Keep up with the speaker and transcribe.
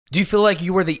Do you feel like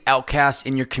you are the outcast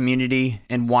in your community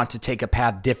and want to take a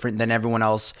path different than everyone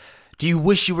else? Do you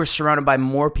wish you were surrounded by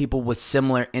more people with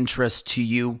similar interests to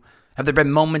you? Have there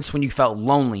been moments when you felt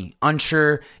lonely,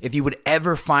 unsure if you would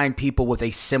ever find people with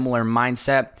a similar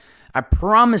mindset? I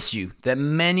promise you that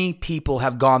many people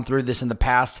have gone through this in the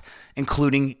past,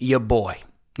 including your boy.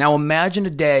 Now imagine a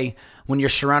day when you're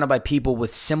surrounded by people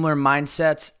with similar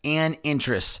mindsets and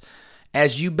interests.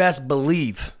 As you best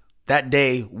believe, that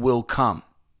day will come.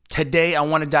 Today, I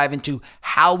want to dive into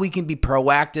how we can be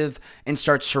proactive and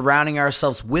start surrounding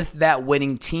ourselves with that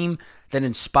winning team that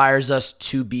inspires us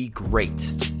to be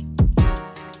great.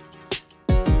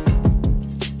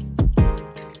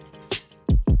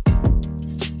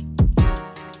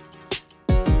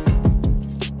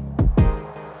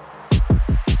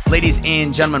 Ladies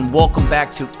and gentlemen, welcome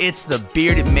back to It's the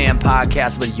Bearded Man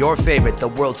podcast with your favorite, the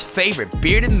world's favorite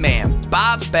bearded man,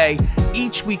 Bob Bay.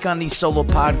 Each week on these solo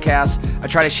podcasts, I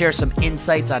try to share some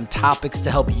insights on topics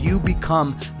to help you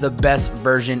become the best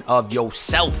version of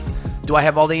yourself. Do I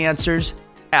have all the answers?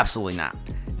 Absolutely not.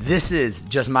 This is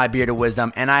just my bearded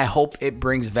wisdom, and I hope it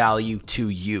brings value to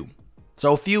you.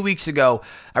 So a few weeks ago,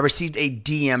 I received a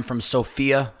DM from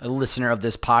Sophia, a listener of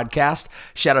this podcast.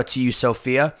 Shout out to you,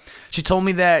 Sophia. She told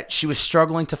me that she was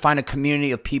struggling to find a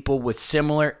community of people with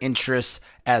similar interests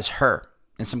as her.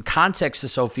 And some context to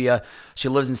Sophia, she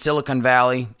lives in Silicon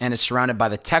Valley and is surrounded by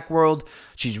the tech world.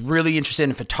 She's really interested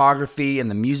in photography and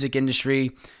the music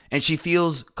industry, and she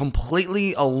feels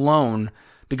completely alone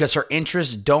because her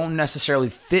interests don't necessarily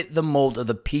fit the mold of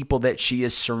the people that she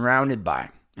is surrounded by.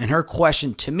 And her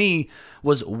question to me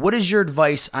was, what is your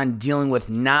advice on dealing with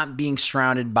not being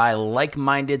surrounded by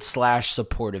like-minded /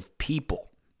 supportive people?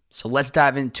 So let's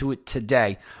dive into it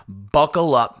today.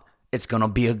 Buckle up. It's going to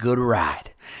be a good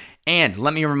ride. And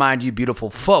let me remind you,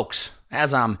 beautiful folks,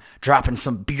 as I'm dropping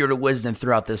some bearded wisdom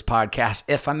throughout this podcast,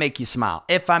 if I make you smile,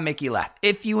 if I make you laugh,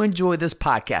 if you enjoy this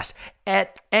podcast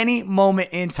at any moment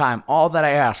in time, all that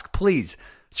I ask, please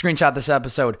screenshot this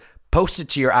episode, post it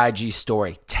to your IG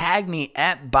story. Tag me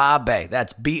at Bob Bay.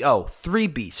 That's B-O, 3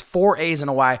 B's, 4 A's, and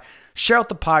a Y. Share out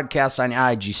the podcast on your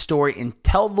IG story and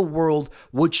tell the world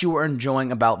what you are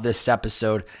enjoying about this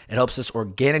episode. It helps us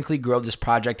organically grow this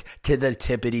project to the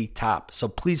tippity top. So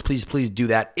please, please, please do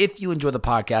that if you enjoy the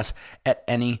podcast at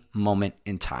any moment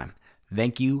in time.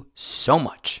 Thank you so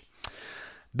much.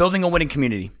 Building a winning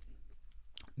community.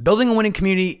 Building a winning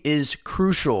community is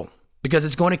crucial because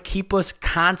it's going to keep us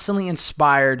constantly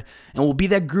inspired and will be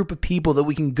that group of people that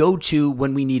we can go to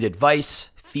when we need advice,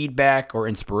 feedback, or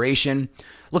inspiration.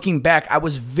 Looking back, I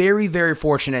was very, very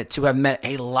fortunate to have met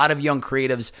a lot of young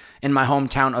creatives in my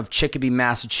hometown of Chicopee,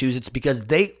 Massachusetts, because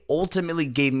they ultimately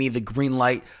gave me the green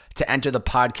light to enter the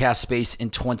podcast space in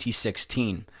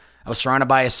 2016. I was surrounded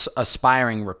by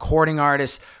aspiring recording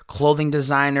artists, clothing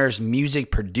designers,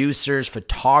 music producers,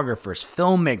 photographers,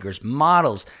 filmmakers,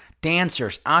 models,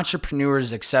 dancers,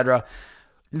 entrepreneurs, etc.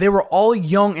 They were all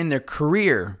young in their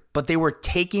career, but they were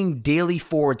taking daily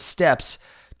forward steps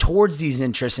towards these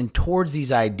interests and towards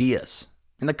these ideas.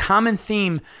 And the common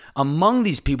theme among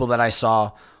these people that I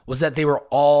saw was that they were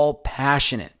all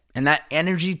passionate. And that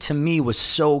energy to me was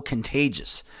so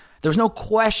contagious. There was no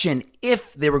question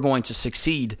if they were going to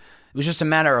succeed. It was just a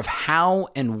matter of how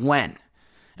and when.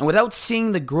 And without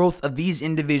seeing the growth of these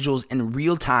individuals in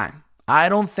real time, I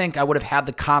don't think I would have had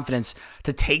the confidence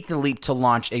to take the leap to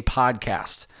launch a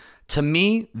podcast. To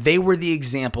me, they were the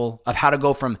example of how to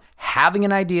go from having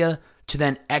an idea to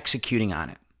then executing on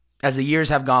it. As the years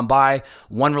have gone by,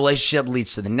 one relationship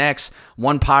leads to the next,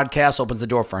 one podcast opens the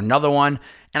door for another one,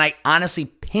 and I honestly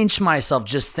pinch myself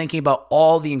just thinking about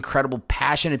all the incredible,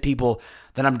 passionate people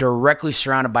that I'm directly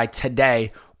surrounded by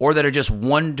today or that are just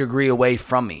 1 degree away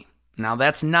from me. Now,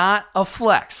 that's not a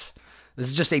flex. This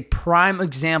is just a prime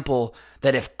example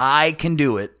that if I can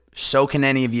do it, so can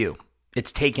any of you.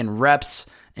 It's taken reps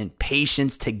and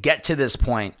patience to get to this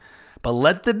point, but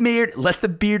let the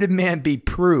bearded man be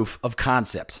proof of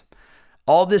concept.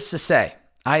 All this to say,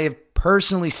 I have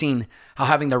personally seen how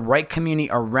having the right community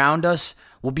around us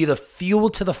will be the fuel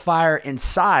to the fire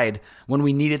inside when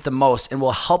we need it the most and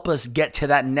will help us get to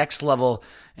that next level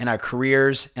in our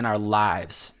careers and our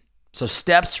lives. So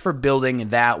steps for building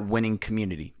that winning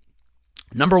community.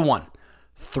 Number 1,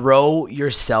 throw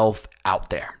yourself out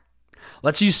there.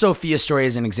 Let's use Sophia's story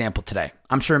as an example today.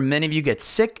 I'm sure many of you get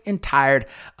sick and tired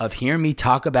of hearing me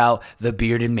talk about the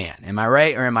bearded man. Am I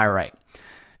right or am I right?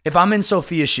 If I'm in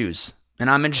Sophia's shoes and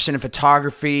I'm interested in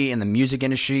photography and the music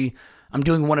industry, I'm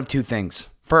doing one of 2 things.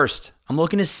 First, I'm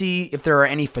looking to see if there are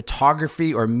any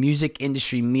photography or music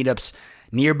industry meetups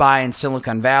nearby in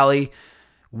Silicon Valley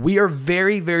We are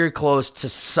very, very close to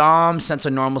some sense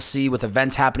of normalcy with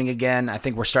events happening again. I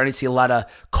think we're starting to see a lot of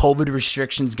COVID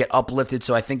restrictions get uplifted.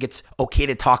 So I think it's okay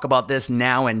to talk about this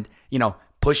now and,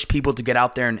 push people to get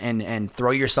out there and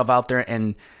throw yourself out there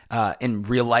and in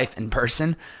real life, in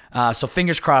person. So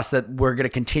fingers crossed that we're going to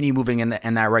continue moving in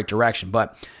that right direction.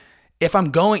 But if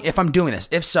I'm doing this,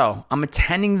 if so, I'm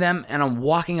attending them and I'm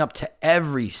walking up to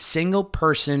every single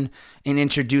person and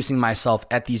introducing myself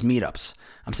at these meetups.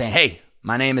 I'm saying, hey,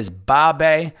 my name is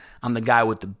Babe. I'm the guy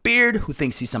with the beard who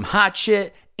thinks he's some hot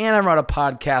shit, and I run a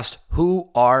podcast. Who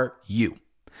are you?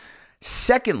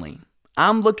 Secondly,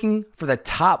 I'm looking for the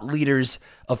top leaders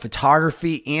of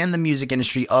photography and the music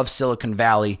industry of Silicon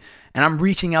Valley, and I'm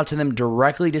reaching out to them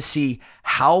directly to see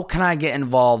how can I get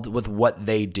involved with what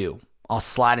they do. I'll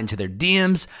slide into their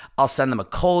DMs, I'll send them a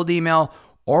cold email,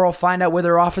 or I'll find out where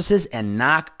their office is and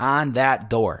knock on that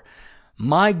door.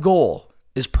 My goal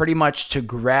is pretty much to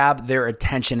grab their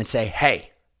attention and say,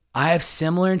 hey, I have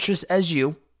similar interests as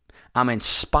you. I'm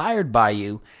inspired by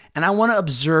you, and I want to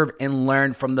observe and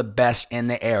learn from the best in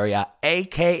the area,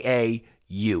 aka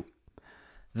you.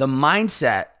 The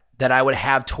mindset that I would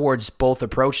have towards both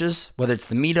approaches, whether it's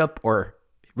the meetup or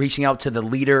reaching out to the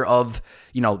leader of,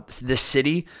 this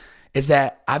city, is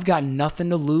that I've got nothing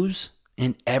to lose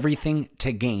and everything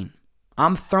to gain.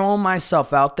 I'm throwing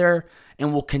myself out there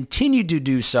and will continue to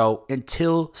do so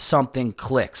until something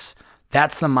clicks.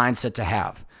 That's the mindset to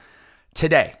have.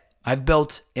 Today, I've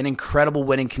built an incredible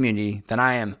winning community that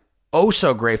I am oh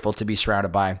so grateful to be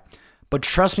surrounded by. But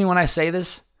trust me when I say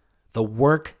this, the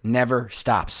work never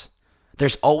stops.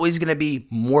 There's always going to be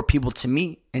more people to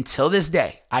meet. Until this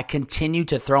day, I continue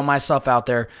to throw myself out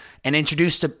there and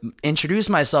introduce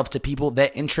myself to people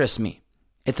that interest me.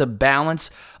 It's a balance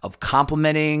of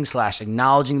complimenting /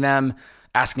 acknowledging them,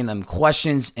 asking them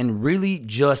questions, and really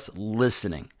just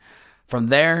listening. From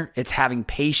there, it's having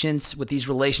patience with these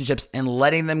relationships and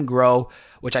letting them grow,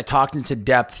 which I talked into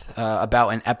depth about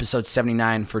in episode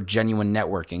 79 for genuine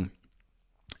networking.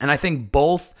 And I think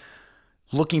both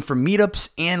looking for meetups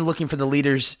and looking for the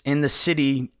leaders in the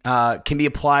city can be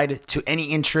applied to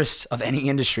any interests of any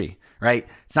industry, right?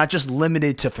 It's not just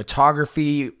limited to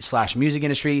photography / music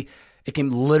industry. It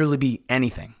can literally be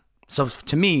anything. So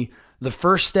to me, the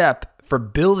first step for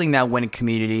building that winning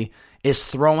community is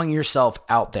throwing yourself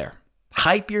out there.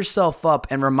 Hype yourself up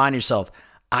and remind yourself,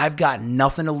 I've got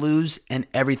nothing to lose and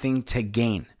everything to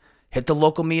gain. Hit the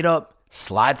local meetup,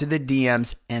 slide through the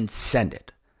DMs, and send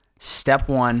it. Step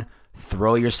 1,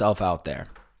 throw yourself out there.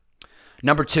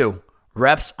 Number 2,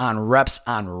 reps on reps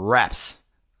on reps.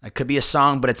 That could be a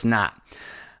song, but it's not.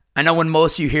 I know when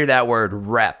most of you hear that word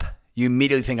rep, you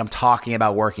immediately think I'm talking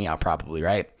about working out probably,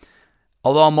 right?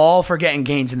 Although I'm all for getting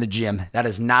gains in the gym, that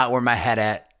is not where my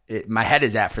head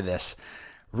is at for this.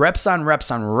 Reps on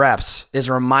reps on reps is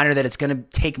a reminder that it's going to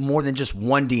take more than just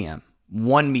one DM,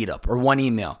 one meetup, or one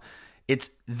email. It's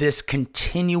this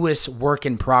continuous work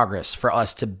in progress for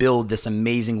us to build this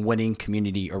amazing winning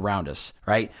community around us,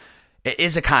 right? It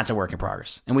is a constant work in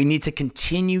progress, and we need to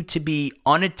continue to be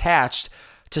unattached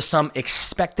to some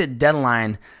expected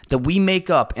deadline that we make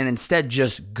up and instead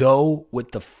just go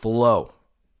with the flow.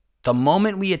 The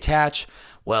moment we attach,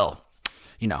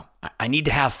 I need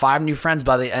to have 5 new friends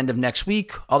by the end of next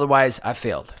week, otherwise I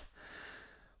failed.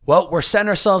 Well, we're setting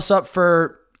ourselves up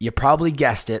for, you probably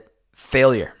guessed it,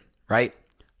 failure, right?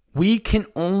 We can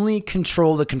only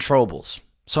control the controllables.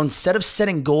 So instead of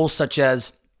setting goals such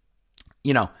as,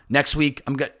 next week,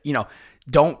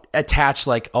 don't attach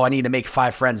I need to make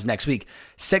 5 friends next week.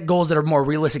 Set goals that are more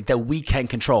realistic that we can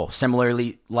control.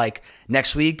 Similarly, like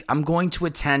next week, I'm going to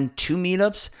attend 2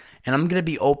 meetups and I'm going to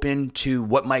be open to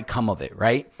what might come of it,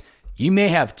 right? You may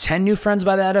have 10 new friends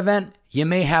by that event. You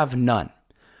may have none.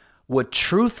 What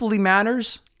truthfully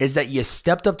matters is that you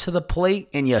stepped up to the plate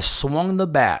and you swung the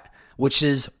bat, which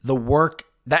is the work.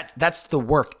 That's the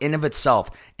work in of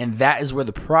itself. And that is where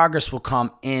the progress will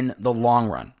come in the long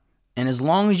run. And as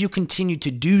long as you continue to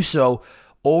do so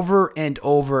over and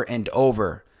over and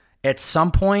over, at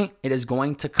some point it is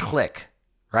going to click,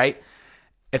 right?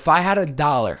 If I had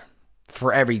 $1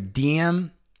 for every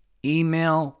DM,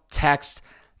 email, text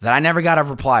that I never got a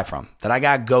reply from, that I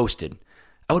got ghosted,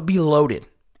 I would be loaded.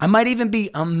 I might even be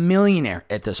a millionaire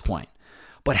at this point.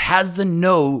 But has the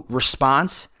no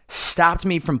response stopped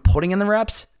me from putting in the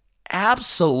reps?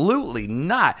 Absolutely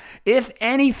not. If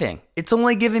anything, it's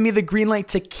only giving me the green light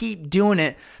to keep doing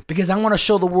it because I want to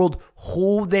show the world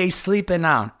who they sleeping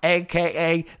on,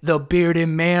 aka the bearded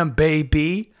man,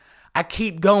 baby. I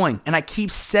keep going and I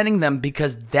keep sending them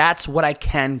because that's what I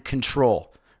can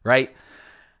control, right?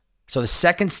 So the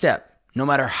second step, no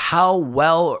matter how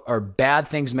well or bad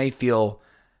things may feel,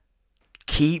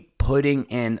 Keep putting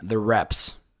in the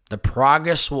reps. The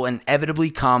progress will inevitably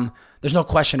come. There's no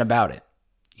question about it.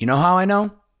 You know how I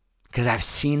know? Because I've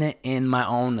seen it in my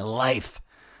own life.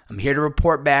 I'm here to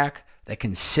report back that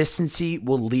consistency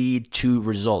will lead to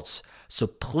results. So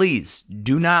please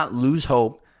do not lose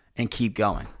hope and keep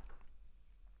going.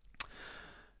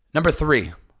 Number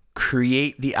 3,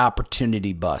 create the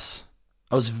opportunity bus.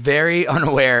 I was very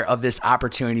unaware of this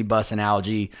opportunity bus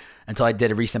analogy until I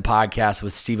did a recent podcast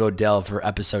with Steve Odell for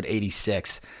episode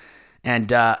 86.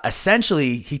 And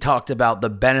essentially, he talked about the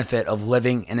benefit of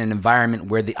living in an environment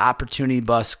where the opportunity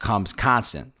bus comes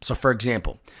constant. So for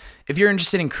example, if you're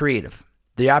interested in creative,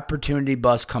 the opportunity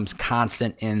bus comes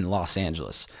constant in Los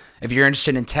Angeles. If you're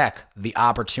interested in tech, the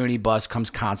opportunity bus comes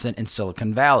constant in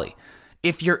Silicon Valley.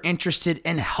 If you're interested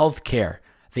in healthcare,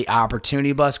 the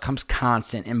opportunity bus comes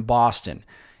constant in Boston.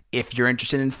 If you're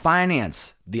interested in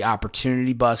finance, the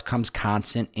opportunity bus comes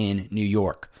constant in New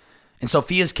York. In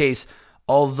Sophia's case,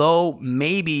 although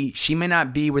maybe she may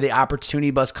not be where the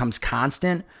opportunity bus comes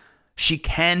constant, she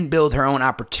can build her own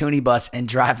opportunity bus and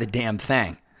drive the damn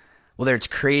thing. Whether it's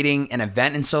creating an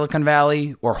event in Silicon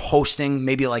Valley or hosting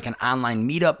maybe like an online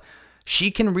meetup, she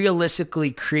can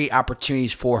realistically create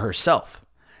opportunities for herself.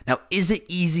 Now, is it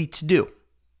easy to do?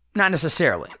 Not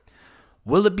necessarily.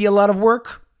 Will it be a lot of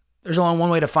work? There's only one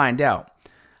way to find out.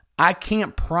 I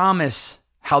can't promise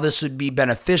how this would be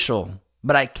beneficial,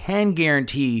 but I can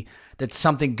guarantee that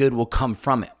something good will come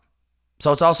from it.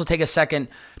 So let's also take a second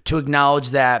to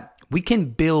acknowledge that we can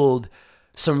build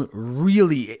some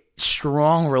really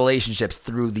strong relationships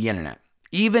through the internet.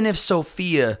 Even if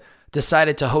Sophia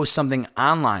decided to host something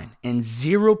online and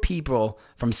 0 people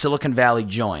from Silicon Valley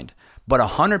joined, but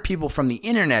 100 people from the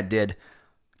internet did,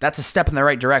 that's a step in the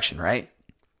right direction, right?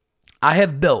 I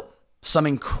have built some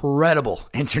incredible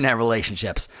internet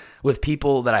relationships with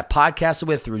people that I podcasted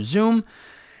with through Zoom.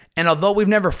 And although we've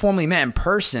never formally met in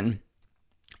person,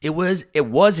 it was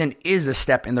and is a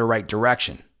step in the right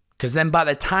direction. Because then by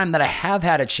the time that I have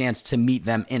had a chance to meet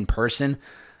them in person,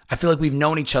 I feel like we've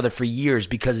known each other for years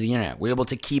because of the internet. We're able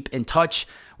to keep in touch.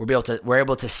 We're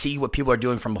able to see what people are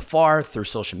doing from afar through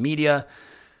social media.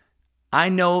 I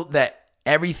know that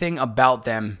everything about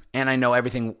them, and I know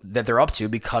everything that they're up to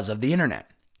because of the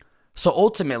internet. So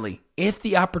ultimately, if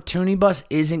the opportunity bus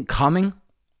isn't coming,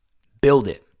 build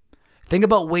it. Think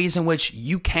about ways in which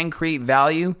you can create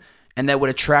value and that would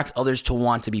attract others to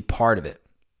want to be part of it.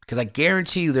 Because I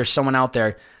guarantee you there's someone out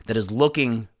there that is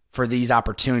looking for these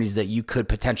opportunities that you could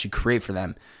potentially create for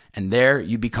them. And there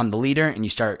you become the leader and you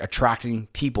start attracting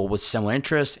people with similar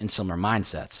interests and similar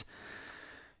mindsets.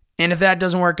 And if that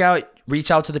doesn't work out,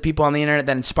 reach out to the people on the internet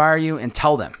that inspire you and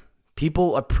tell them.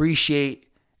 People appreciate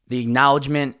the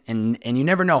acknowledgement and you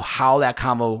never know how that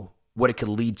convo, what it could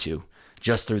lead to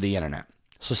just through the internet.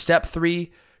 So step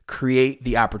 3, create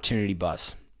the opportunity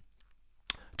bus.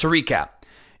 To recap,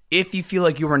 if you feel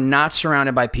like you are not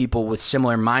surrounded by people with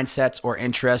similar mindsets or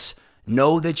interests,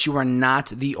 know that you are not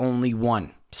the only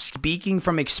one. Speaking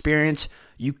from experience,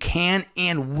 you can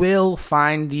and will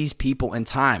find these people in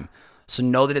time. So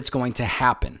know that it's going to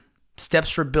happen. Steps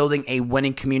for building a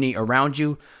winning community around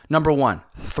you. Number 1,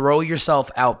 throw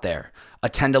yourself out there.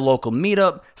 Attend a local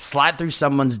meetup, slide through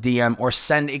someone's DM, or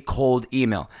send a cold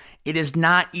email. It is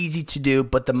not easy to do,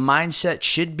 but the mindset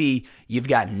should be you've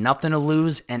got nothing to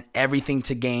lose and everything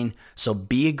to gain, so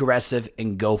be aggressive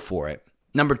and go for it.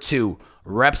 Number 2,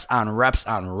 reps on reps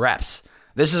on reps.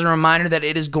 This is a reminder that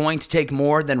it is going to take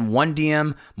more than one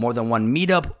DM, more than one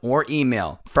meetup or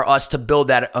email for us to build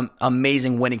that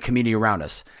amazing winning community around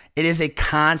us. It is a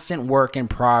constant work in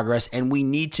progress, and we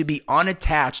need to be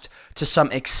unattached to some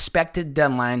expected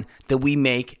deadline that we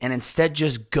make and instead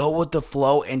just go with the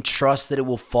flow and trust that it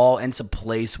will fall into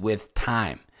place with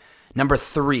time. Number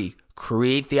 3,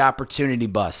 create the opportunity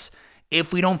bus.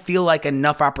 If we don't feel like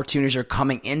enough opportunities are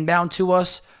coming inbound to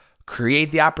us,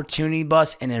 create the opportunity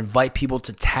bus and invite people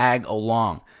to tag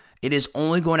along. It is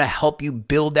only going to help you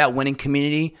build that winning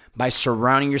community by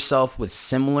surrounding yourself with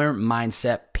similar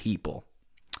mindset people.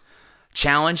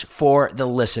 Challenge for the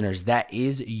listeners, that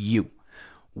is you.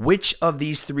 Which of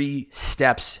these 3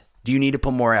 steps do you need to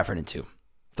put more effort into?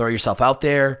 Throw yourself out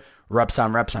there, reps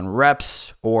on reps on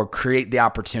reps, or create the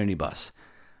opportunity bus?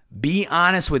 Be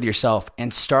honest with yourself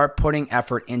and start putting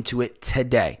effort into it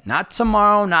today. Not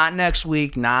tomorrow, not next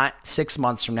week, not 6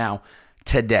 months from now,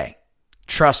 today.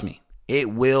 Trust me, it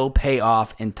will pay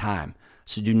off in time,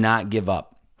 so do not give up.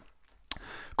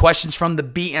 Questions from the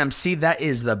BMC, that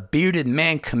is the Bearded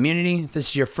Man community. If this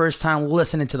is your first time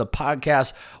listening to the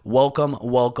podcast, welcome,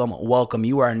 welcome, welcome.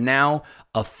 You are now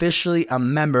officially a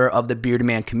member of the Bearded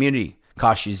Man community.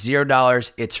 Costs you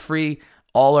 $0. It's free.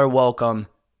 All are welcome.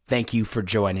 Thank you for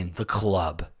joining the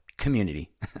club community.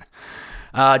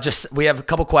 We have a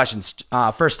couple questions.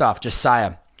 First off,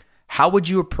 Josiah, how would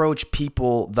you approach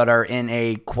people that are in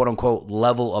a quote unquote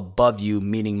level above you,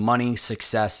 meaning money,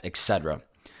 success, etc.?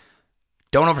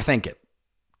 Don't overthink it.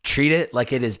 Treat it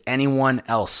like it is anyone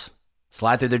else.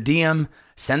 Slide through their DM,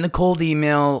 send the cold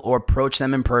email, or approach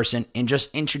them in person and just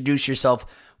introduce yourself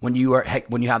when you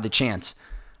have the chance.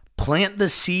 Plant the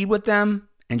seed with them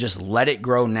and just let it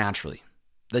grow naturally.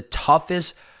 The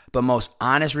toughest but most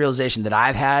honest realization that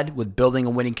I've had with building a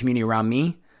winning community around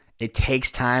me, it takes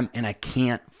time and I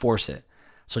can't force it.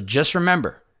 So just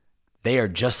remember, they are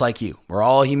just like you. We're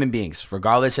all human beings.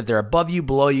 Regardless if they're above you,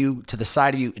 below you, to the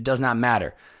side of you, it does not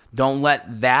matter. Don't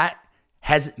let that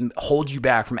hold you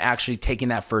back from actually taking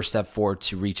that first step forward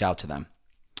to reach out to them.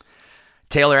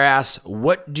 Taylor asks,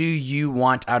 what do you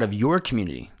want out of your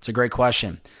community? It's a great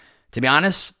question. To be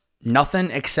honest,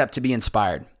 nothing except to be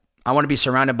inspired. I want to be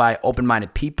surrounded by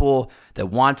open-minded people that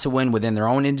want to win within their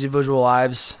own individual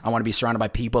lives. I want to be surrounded by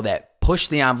people that push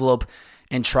the envelope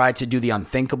and try to do the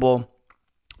unthinkable,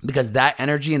 because that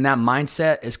energy and that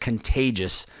mindset is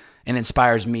contagious and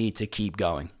inspires me to keep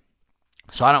going.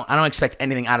 So I don't expect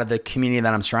anything out of the community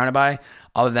that I'm surrounded by,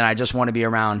 other than I just want to be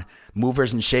around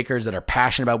movers and shakers that are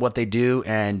passionate about what they do,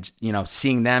 and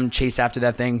seeing them chase after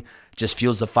that thing just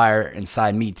fuels the fire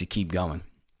inside me to keep going.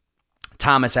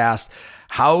 Thomas asked,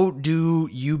 how do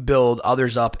you build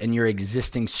others up in your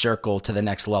existing circle to the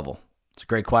next level? It's a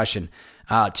great question.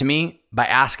 To me, by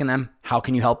asking them, how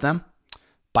can you help them?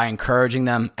 By encouraging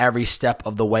them every step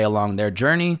of the way along their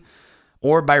journey,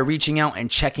 or by reaching out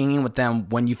and checking in with them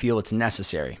when you feel it's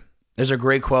necessary. There's a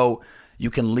great quote,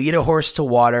 you can lead a horse to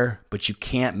water, but you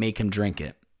can't make him drink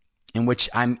it. In which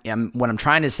what I'm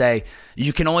trying to say,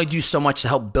 you can only do so much to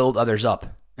help build others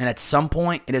up. And at some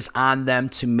point, it is on them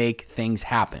to make things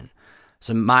happen.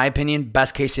 So in my opinion,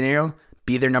 best case scenario,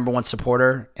 be their number one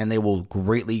supporter, and they will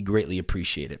greatly, greatly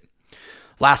appreciate it.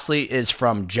 Lastly is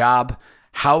from Job,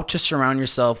 how to surround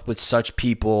yourself with such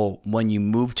people when you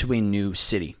move to a new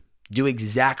city. Do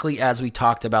exactly as we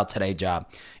talked about today, Job.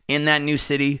 In that new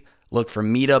city, look for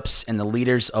meetups and the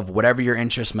leaders of whatever your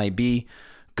interest might be.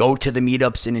 Go to the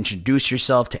meetups and introduce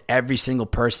yourself to every single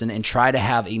person and try to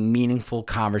have a meaningful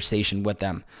conversation with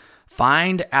them.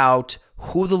 Find out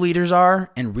who the leaders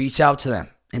are and reach out to them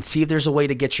and see if there's a way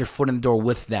to get your foot in the door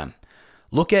with them.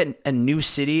 Look at a new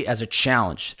city as a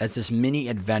challenge, as this mini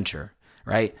adventure,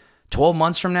 right? 12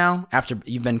 months from now, after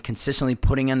you've been consistently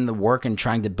putting in the work and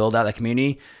trying to build out that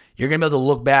community, you're going to be able to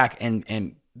look back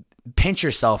and pinch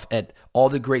yourself at all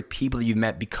the great people that you've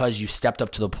met because you stepped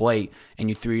up to the plate and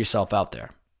you threw yourself out there.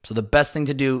 So the best thing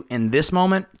to do in this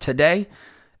moment today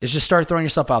is just start throwing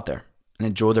yourself out there and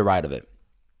enjoy the ride of it.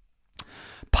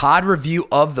 Pod review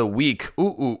of the week.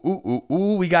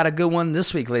 We got a good one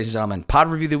this week, ladies and gentlemen. Pod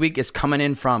review of the week is coming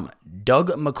in from Doug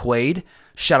McQuaid.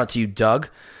 Shout out to you, Doug.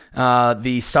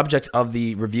 The subject of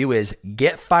the review is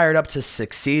Get Fired Up to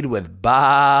Succeed with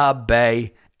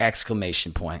Bob-Bay!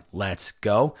 Let's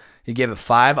go. He gave it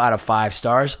 5 out of 5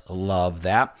 stars. Love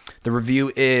that. The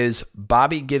review is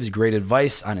Bobby gives great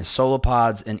advice on his solo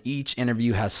pods, and each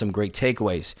interview has some great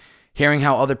takeaways. Hearing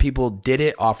how other people did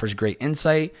it offers great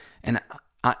insight on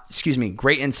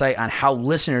how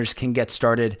listeners can get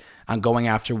started on going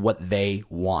after what they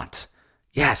want.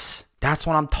 Yes, that's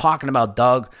what I'm talking about,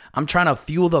 Doug. I'm trying to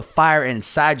fuel the fire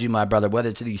inside you, my brother, whether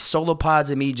it's these solo pods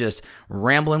and me just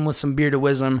rambling with some bearded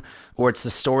wisdom, or it's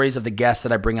the stories of the guests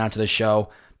that I bring onto the show.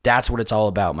 That's what it's all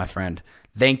about, my friend.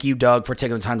 Thank you, Doug, for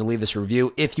taking the time to leave this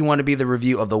review. If you want to be the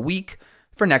review of the week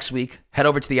for next week, head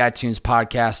over to the iTunes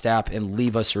podcast app and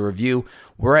leave us a review.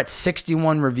 We're at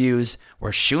 61 reviews.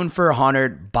 We're shooting for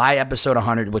 100 by episode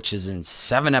 100, which is in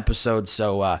 7 episodes.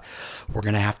 So we're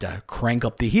going to have to crank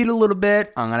up the heat a little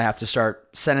bit. I'm going to have to start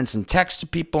sending some text to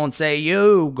people and say,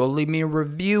 yo, go leave me a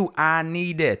review. I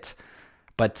need it.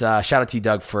 But shout out to you,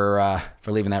 Doug, for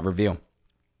leaving that review.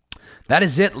 That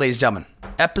is it, ladies and gentlemen.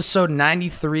 Episode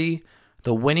 93,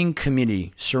 The Winning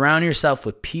Community. Surround yourself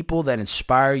with people that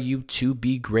inspire you to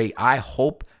be great. I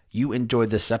hope you enjoyed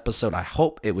this episode. I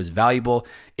hope it was valuable.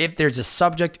 If there's a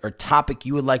subject or topic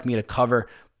you would like me to cover,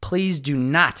 please do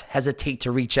not hesitate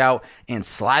to reach out and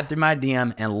slide through my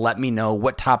DM and let me know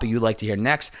what topic you'd like to hear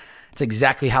next. It's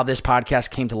exactly how this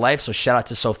podcast came to life. So shout out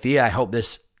to Sophia. I hope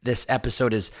this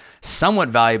episode is somewhat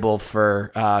valuable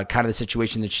for kind of the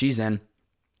situation that she's in.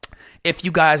 If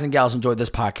you guys and gals enjoyed this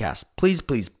podcast, please,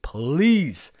 please,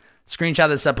 please screenshot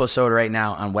this episode right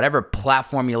now on whatever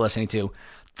platform you're listening to.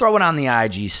 throw it on the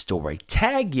IG story.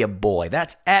 Tag your boy.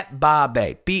 That's at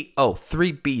Babe. B-O,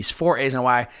 3 B's, 4 A's and a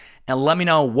Y. And let me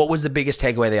know what was the biggest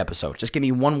takeaway of the episode. Just give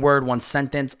me one word, one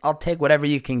sentence. I'll take whatever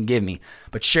you can give me.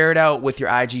 But share it out with your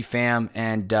IG fam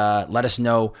and let us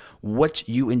know what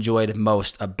you enjoyed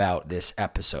most about this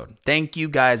episode. Thank you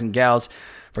guys and gals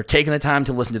for taking the time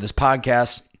to listen to this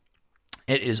podcast.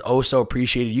 It is oh so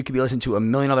appreciated. You could be listening to a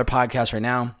million other podcasts right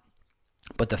now,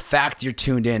 but the fact you're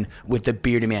tuned in with the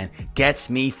Bearded Man gets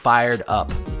me fired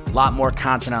up. A lot more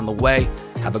content on the way.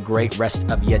 Have a great rest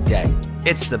of your day.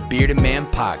 It's the Bearded Man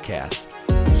Podcast.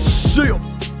 See ya.